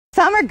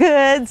Some are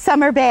good,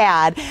 some are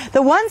bad.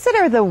 The ones that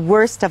are the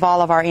worst of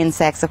all of our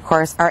insects, of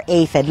course, are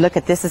aphid. Look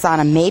at this is on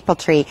a maple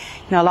tree.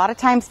 You know, a lot of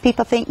times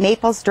people think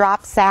maples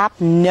drop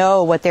sap.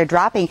 No, what they're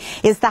dropping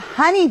is the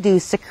honeydew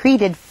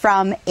secreted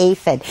from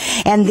aphid.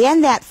 And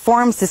then that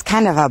forms this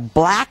kind of a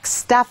black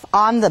stuff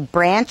on the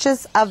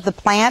branches of the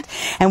plant,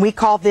 and we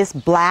call this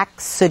black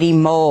sooty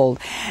mold.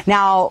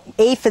 Now,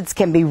 aphids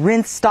can be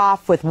rinsed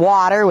off with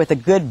water, with a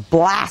good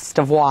blast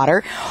of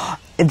water.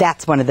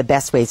 That's one of the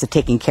best ways of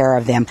taking care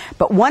of them.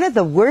 But one of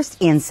the worst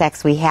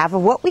insects we have are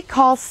what we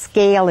call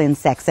scale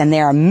insects, and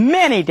there are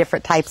many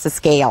different types of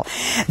scale.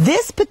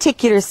 This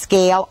particular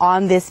scale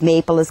on this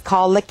maple is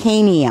called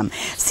lecanium.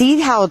 See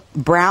how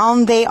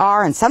brown they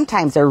are, and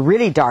sometimes they're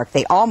really dark.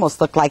 They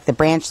almost look like the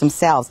branch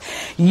themselves.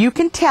 You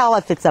can tell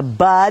if it's a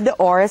bud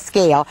or a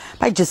scale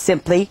by just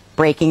simply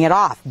breaking it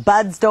off.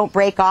 Buds don't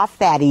break off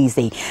that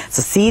easy.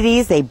 So see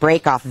these? They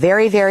break off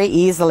very, very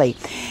easily.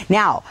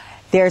 Now,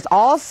 there's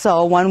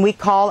also one we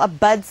call a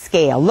bud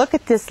scale. Look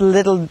at this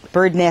little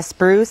bird nest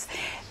spruce.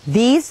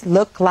 These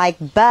look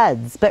like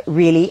buds, but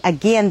really,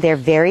 again, they're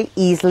very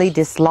easily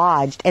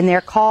dislodged, and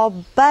they're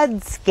called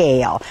bud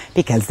scale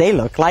because they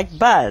look like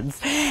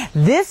buds.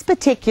 This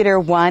particular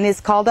one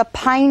is called a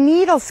pine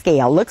needle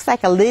scale. Looks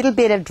like a little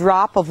bit of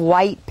drop of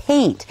white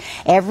paint.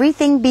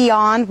 Everything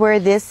beyond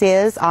where this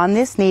is on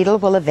this needle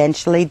will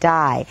eventually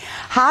die.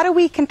 How do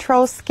we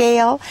control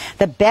scale?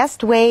 The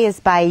best way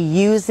is by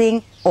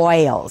using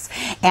oils,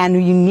 and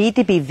you need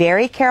to be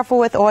very careful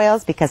with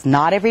oils because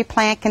not every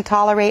plant can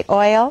tolerate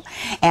oil,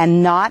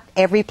 and not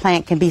every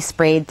plant can be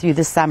sprayed through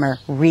the summer.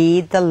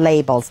 Read the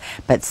labels,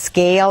 but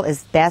scale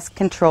is best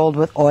controlled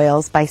with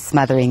oils by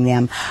smothering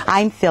them.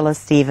 I'm Phyllis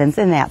Stevens,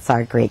 and that's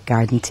our Great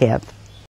Garden Tip.